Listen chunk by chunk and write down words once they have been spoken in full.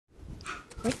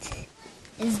What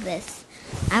is this?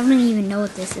 I don't even know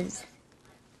what this is.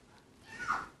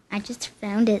 I just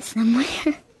found it somewhere.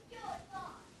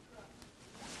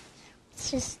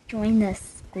 Let's just join the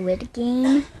squid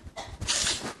game.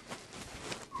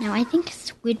 Now, I think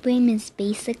squid game is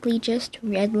basically just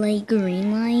red light,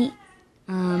 green light.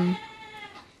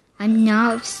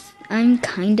 I'm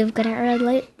kind of good at red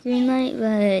light, green light,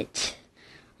 but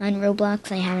on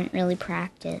Roblox I haven't really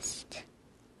practiced.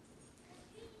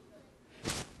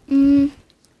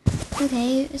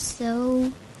 Okay, so,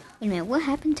 wait a minute, what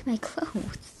happened to my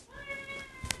clothes?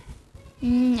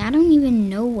 I don't even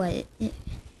know what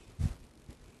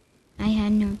I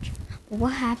had no, but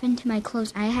what happened to my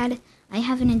clothes? I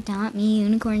have an Adopt Me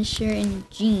unicorn shirt and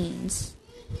jeans.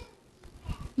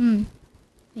 Wait,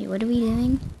 what are we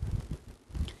doing?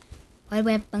 Why do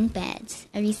we have bunk beds?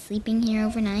 Are we sleeping here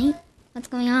overnight? What's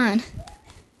going on?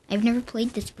 I've never played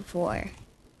this before.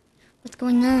 What's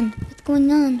going on? What's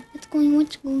going on? What's going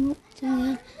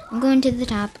on? I'm going to the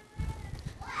top.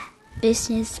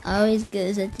 Business always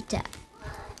goes at the top.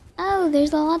 Oh,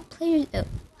 there's a lot of players. Oh,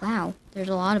 wow. There's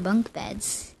a lot of bunk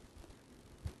beds.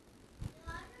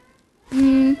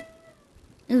 Ooh,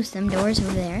 some doors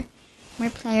over there. More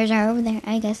players are over there.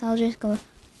 I guess I'll just go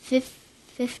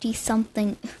 50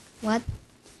 something. What?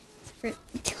 I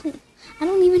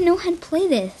don't even know how to play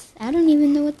this. I don't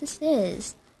even know what this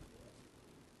is.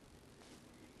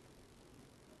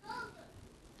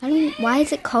 Why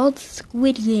is it called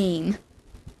Squid Game?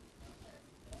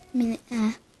 I mean,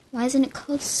 why isn't it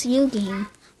called Seal Game?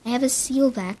 I have a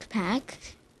seal backpack.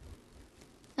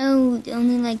 Oh,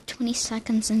 only like 20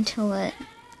 seconds until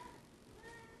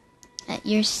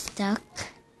you're stuck.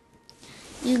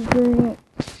 You go.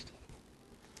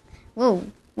 Whoa.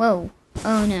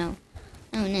 Oh no.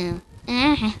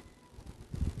 Ah.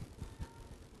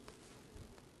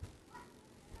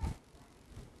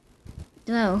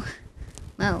 Whoa.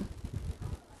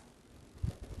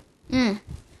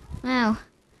 Wow.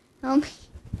 Help me.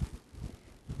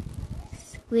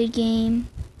 Squid Game.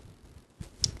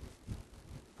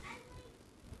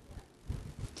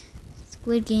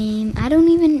 I don't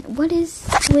even. What is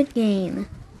Squid Game?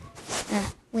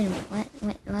 Wait a minute. What?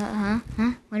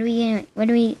 Huh? What are we doing?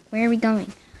 Where are we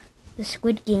going? The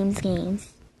Squid games.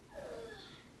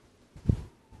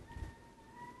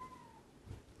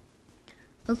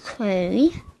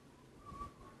 Okay.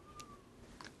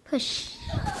 Push.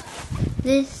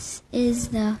 This is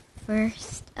the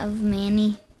first of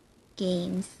many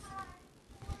games.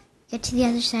 Get to the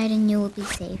other side and you will be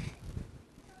safe.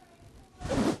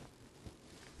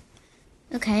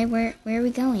 Okay, where are we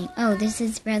going? Oh, this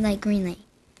is red light, green light.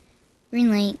 Green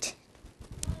light.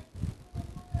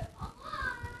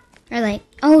 Red light.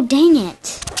 Oh, dang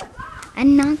it!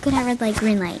 I'm not good at red light,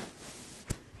 green light.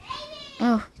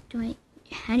 Oh,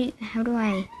 how do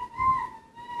I...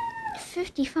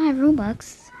 55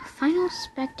 Robux. Final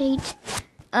spectate.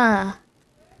 Why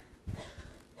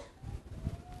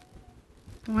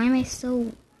am I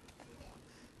so...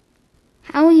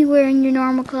 How are you wearing your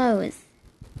normal clothes?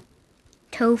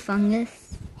 Toe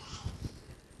fungus.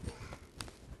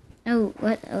 Oh,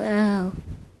 what? Oh.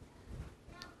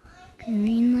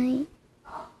 Green light.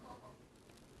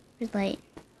 Red light.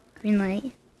 Green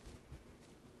light.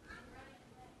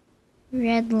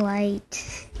 Red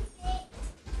light.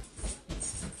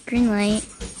 Green light.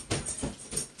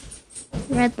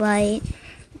 Red light.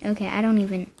 Okay, I don't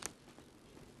even...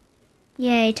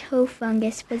 Yay, toe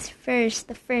fungus was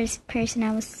the first person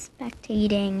I was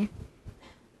spectating.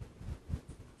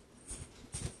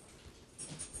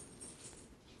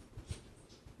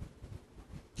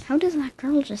 How does that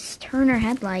girl just turn her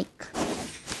head like...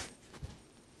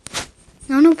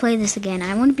 I want to play this again.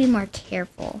 I want to be more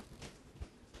careful.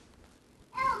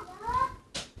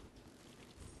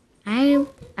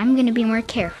 I'm gonna be more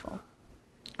careful.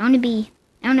 I want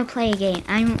to play a game.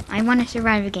 I want to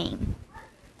survive a game.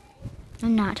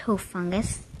 I'm not toe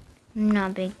fungus. I'm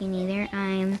not bacon either.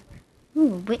 I'm...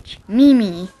 Ooh, which?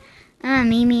 Mimi.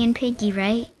 Mimi and Piggy,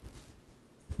 right?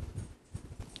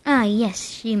 Yes,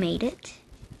 she made it.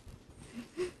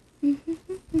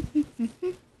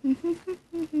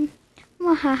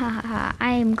 Wahahaha,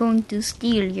 I am going to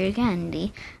steal your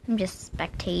candy. I'm just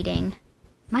spectating.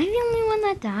 Am I the only one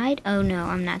that died? Oh no,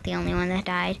 I'm not the only one that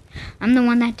died. I'm the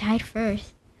one that died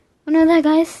first. Oh no, that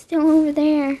guy's still over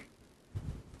there.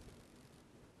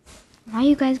 Why are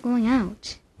you guys going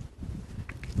out?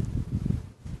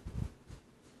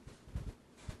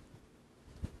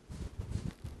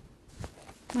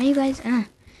 Why are you guys,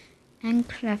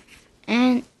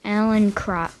 and Alan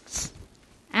Crocs.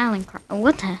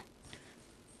 What the?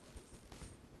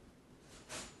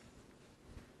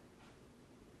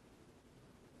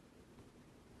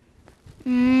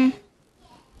 No.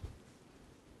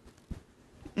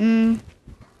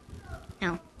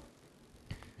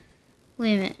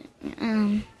 Wait a minute.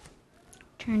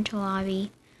 Turn to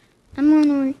lobby. I'm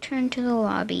gonna return to the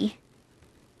lobby.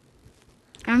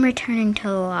 I'm returning to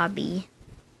the lobby.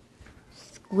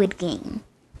 Squid game.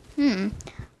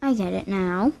 I get it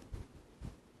now.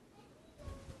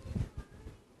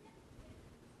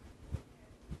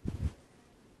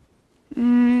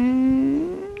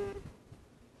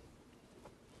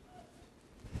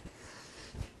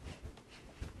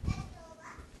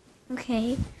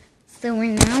 Okay, so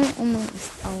we're now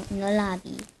almost out in the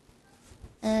lobby.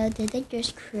 Did they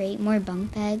just create more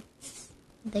bunk beds?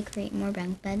 Did they create more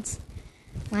bunk beds?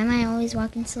 Why am I always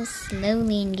walking so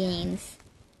slowly in games?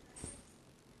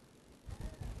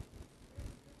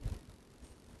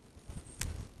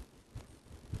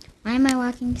 Why am I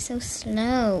walking so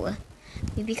slow?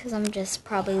 Maybe because I'm just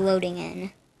probably loading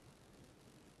in.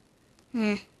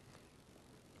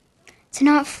 It's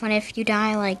not fun if you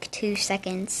die like 2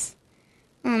 seconds.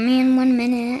 Oh man, 1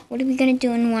 minute. What are we gonna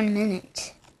do in 1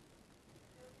 minute?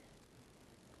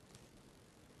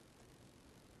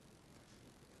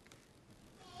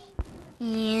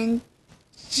 And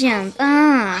jump.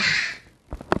 Ugh,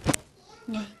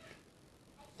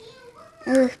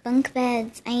 bunk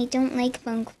beds. I don't like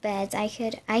bunk beds. I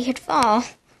could fall.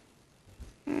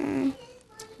 1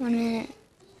 minute.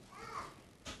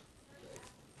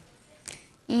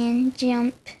 And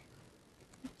jump.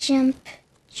 Jump.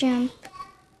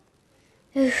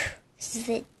 Oof, this is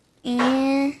it.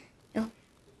 And 1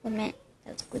 minute.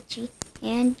 That was glitchy.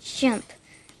 And jump.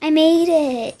 I made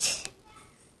it.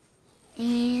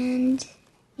 And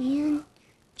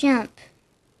jump.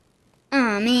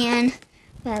 Aw, man.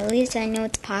 Well, at least I know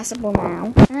it's possible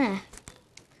now.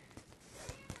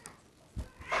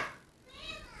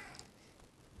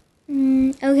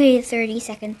 Okay, 30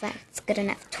 seconds left. It's good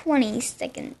enough. 20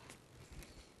 seconds.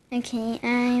 Okay,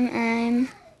 I'm.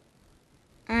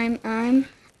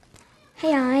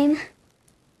 Hey, I'm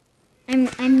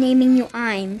naming you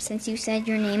since you said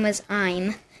your name was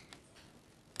I'm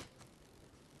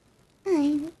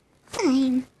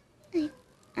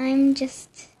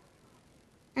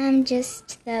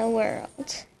just the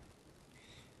world.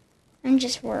 I'm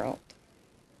just world.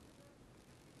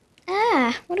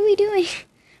 What are we doing?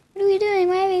 What are we doing?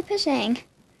 Why are we pushing?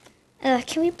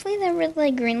 Can we play the red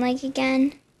light, green light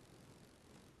again?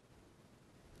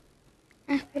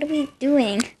 What are we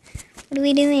doing?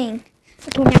 Okay,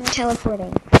 now we're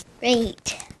teleporting.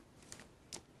 Great.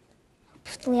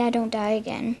 Hopefully I don't die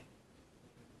again.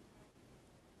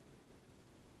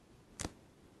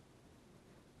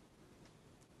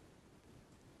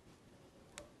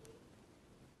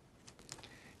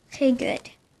 Okay, good.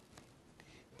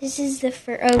 This is the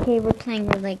first. Okay, we're playing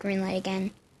red light, green light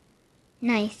again.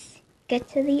 Nice. Get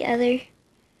to the other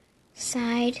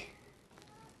side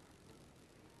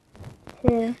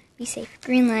to be safe.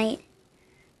 Green light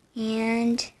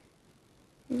and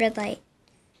red light.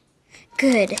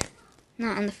 Good.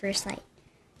 Not on the first light.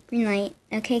 Green light.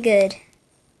 Okay, good.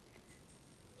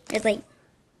 Red light.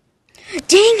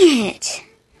 Dang it!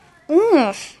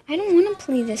 Oof. I don't want to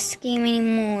play this game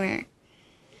anymore.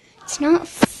 It's not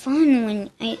fun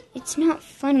when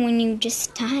you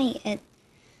just die.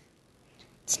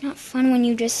 It's not fun when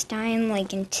you just die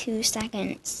in 2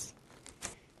 seconds.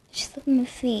 Just look at my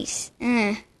face.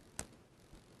 It's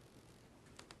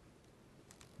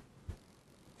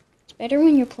better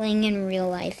when you're playing in real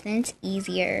life, then it's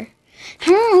easier.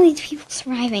 How are all these people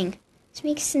surviving? This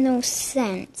makes no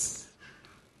sense.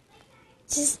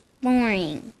 It's just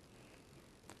boring.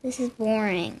 This is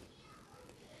boring.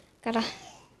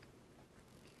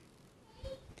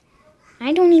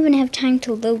 I don't even have time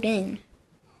to load in.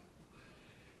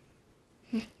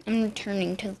 I'm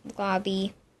returning to the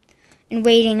lobby and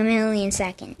waiting a million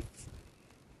seconds.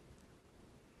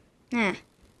 I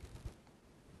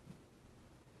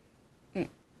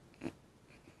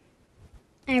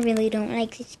really don't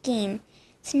like this game.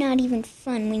 It's not even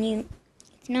fun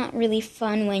it's not really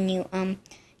fun when you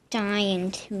die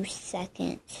in 2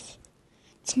 seconds.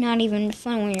 It's not even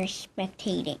fun when you're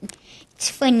spectating. It's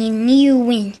fun when you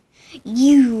win.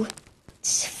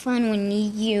 It's fun when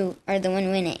you are the one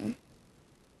winning.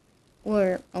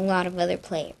 Or a lot of other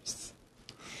players.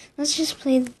 Let's just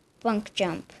play bunk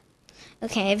jump.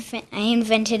 Okay, I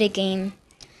invented a game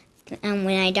when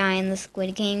I die in the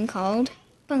squid game called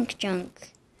bunk jump.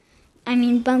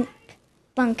 Bunk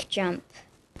jump.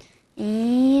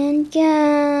 And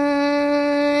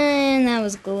that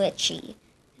was glitchy.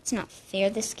 It's not fair.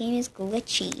 This game is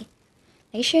glitchy.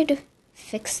 They should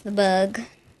fix the bug.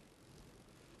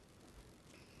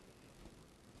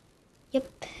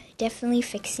 Yep, definitely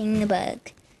fixing the bug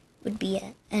would be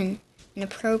an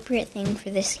appropriate thing for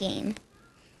this game.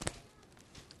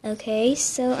 Okay,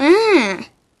 so,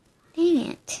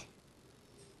 dang it.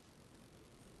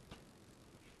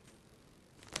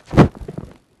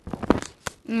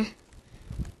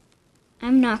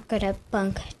 I'm not good at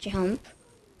bunk jump,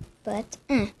 but,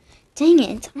 dang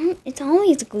it, it's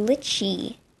always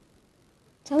glitchy.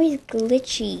 It's always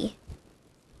glitchy.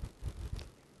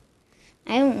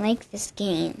 I don't like this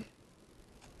game.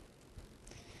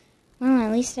 Well,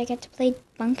 at least I get to play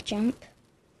bunk jump.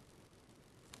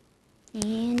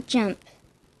 And jump.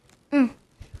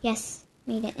 Yes,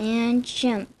 made it. And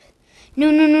jump.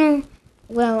 No.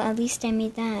 Well, at least I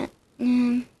made that.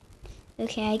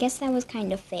 Okay, I guess that was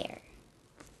kind of fair.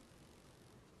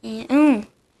 And,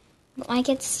 well, I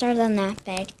get started on that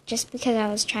bed just because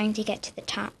I was trying to get to the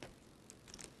top.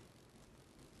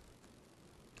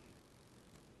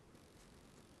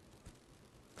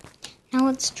 Now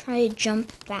let's try to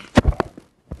jump back.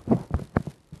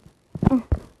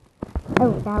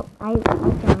 I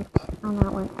jumped on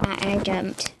that one. I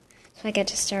jumped. So I got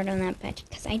to start on that bed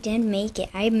because I did make it.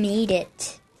 I made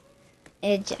it.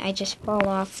 I just fall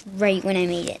off right when I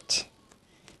made it.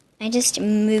 I just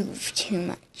moved too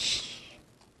much.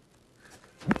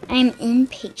 I'm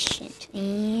impatient.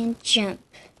 And jump.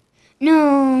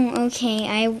 No,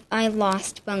 okay, I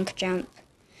lost bunk jump.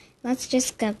 Let's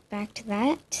just go back to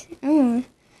that. Oh,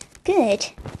 good.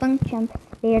 Bunk jump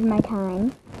spared my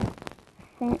time.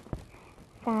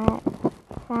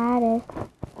 Fattest.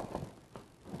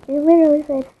 It literally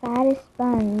said fattest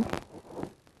buns.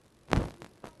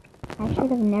 I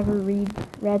should have never read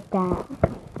that.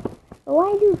 But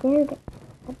why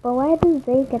do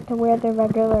they get to wear their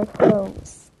regular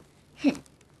clothes?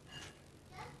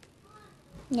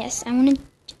 Yes, I want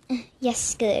to.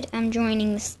 Yes, good. I'm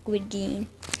joining the squid game.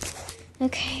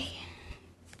 Okay.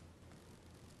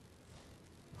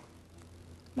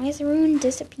 Why is everyone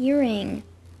disappearing?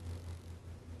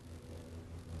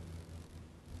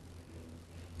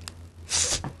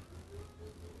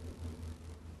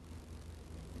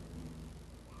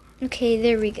 Okay,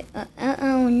 there we go.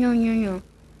 Oh, no.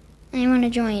 I want to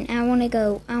join. I want to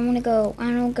go.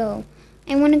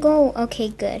 Okay,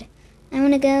 good. I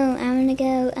want to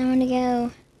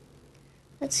go.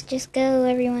 Let's just go,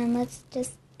 everyone. Let's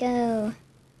just go.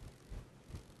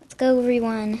 Let's go,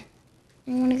 everyone.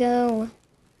 I want to go.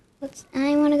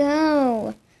 I want to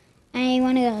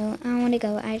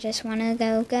go. I just want to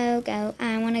go.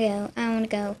 I want to go. I want to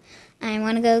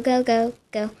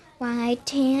go. Why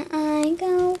can't I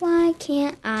go? Why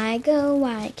can't I go?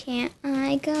 Why can't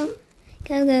I go?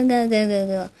 Go.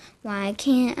 Why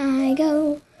can't I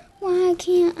go? Why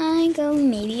can't I go?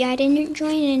 Maybe I didn't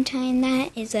join in time.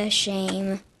 That is a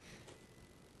shame.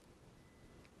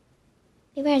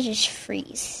 Maybe I just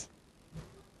freeze.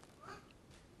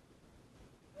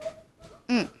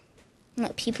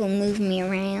 Let people move me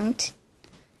around.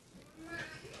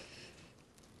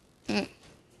 I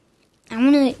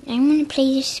wanna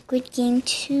play the Squid Game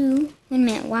too. Wait a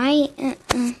minute, why? Let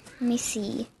me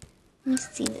see. Let me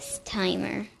see this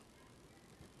timer.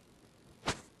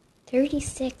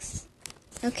 36.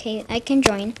 Okay, I can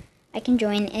join.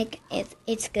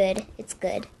 It's good. It's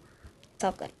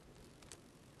all good.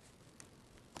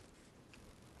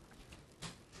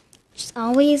 Just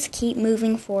always keep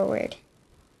moving forward.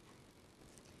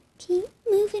 Keep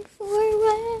moving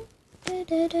forward.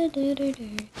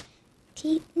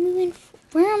 Keep moving.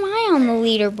 Where am I on the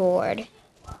leaderboard?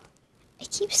 I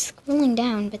keep scrolling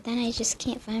down, but then I just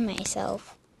can't find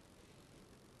myself.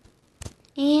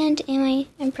 And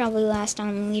I'm probably last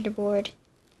on the leaderboard.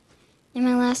 Am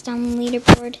I last on the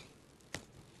leaderboard?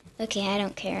 Okay, I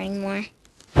don't care anymore.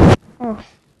 Oh.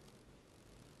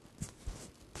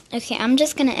 Okay, I'm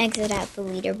just gonna exit out the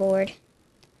leaderboard.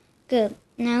 Good.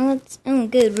 Now let's. Oh,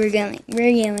 good. We're going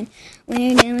now.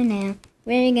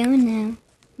 We're going now.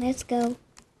 Let's go.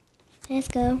 Let's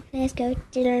go. Let's go.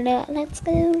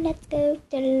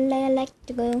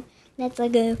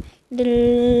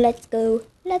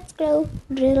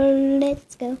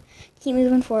 Keep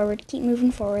moving forward. Keep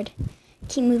moving forward.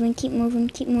 Keep moving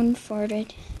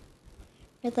forward.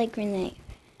 Red light, green light.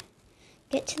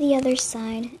 Get to the other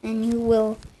side and you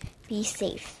will be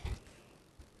safe.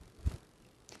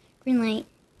 Green light.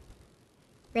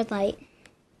 Red light.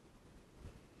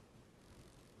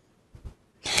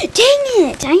 Dang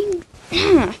it!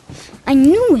 I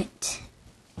knew it.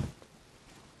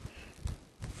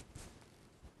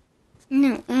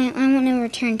 No, I want to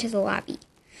return to the lobby.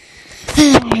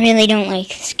 I really don't like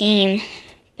this game,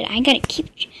 but I'm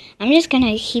just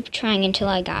gonna keep trying until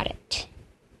I got it.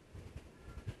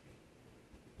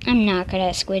 I'm not good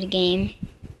at Squid Game.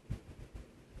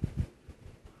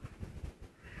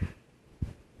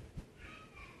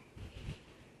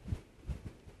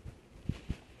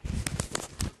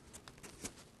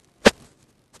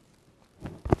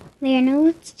 There, no,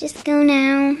 let's just go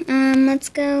now. Let's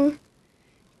go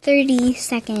 30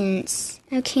 seconds.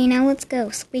 Okay, now let's go.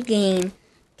 Squid Game.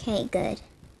 Okay, good.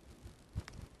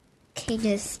 Okay,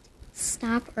 just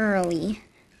stop early.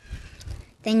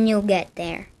 Then you'll get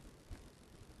there.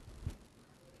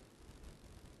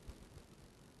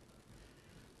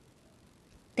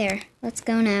 There, let's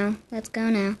go now. Let's go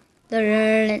now.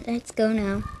 Let's go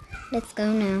now. Let's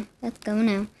go now. Let's go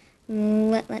now.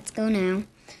 Let's go now.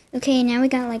 Okay, now we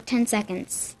got like 10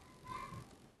 seconds.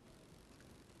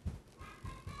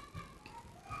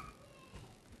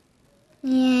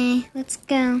 Yay, let's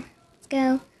go. Let's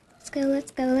go. Let's go,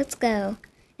 let's go, let's go.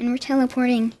 And we're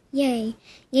teleporting. Yay.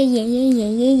 Yay, yay, yay,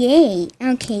 yay, yay, yay.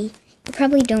 Okay, you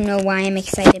probably don't know why I'm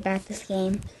excited about this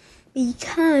game.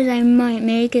 Because I might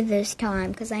make it this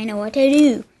time, because I know what to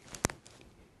do.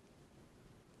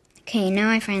 Okay, now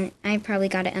I probably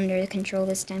got it under control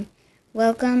this time.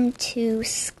 Welcome to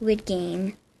Squid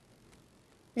Game.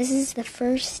 This is the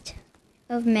first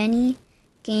of many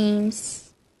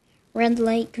games. Red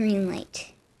light, green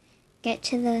light. Get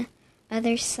to the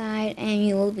other side and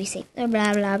you will be safe. Blah,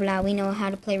 blah, blah. We know how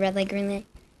to play red light, green light.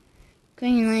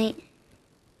 Green light,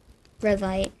 red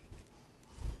light.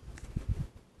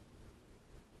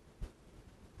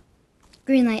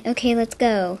 Green light. Okay, let's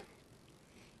go.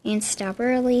 And stop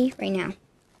early right now.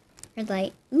 Red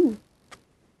light. Ooh.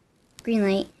 Green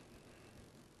light.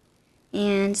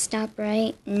 And stop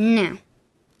right now.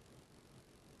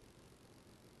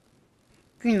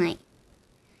 Green light.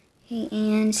 Okay,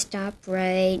 and stop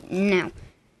right now.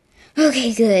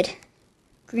 Okay, good.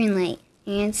 Green light.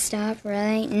 And stop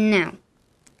right now.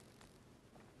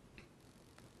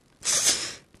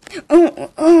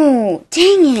 Oh,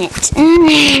 dang it.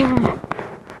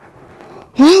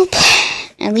 Well,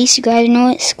 at least you guys know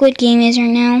what Squid Game is right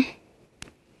now.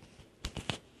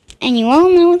 And you all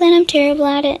know that I'm terrible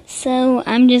at it, so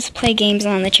I'm just play games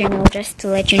on the channel just to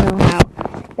let you know how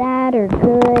bad or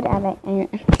good at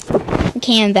it.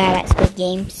 Okay, I'm bad at Squid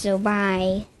Game, so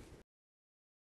bye.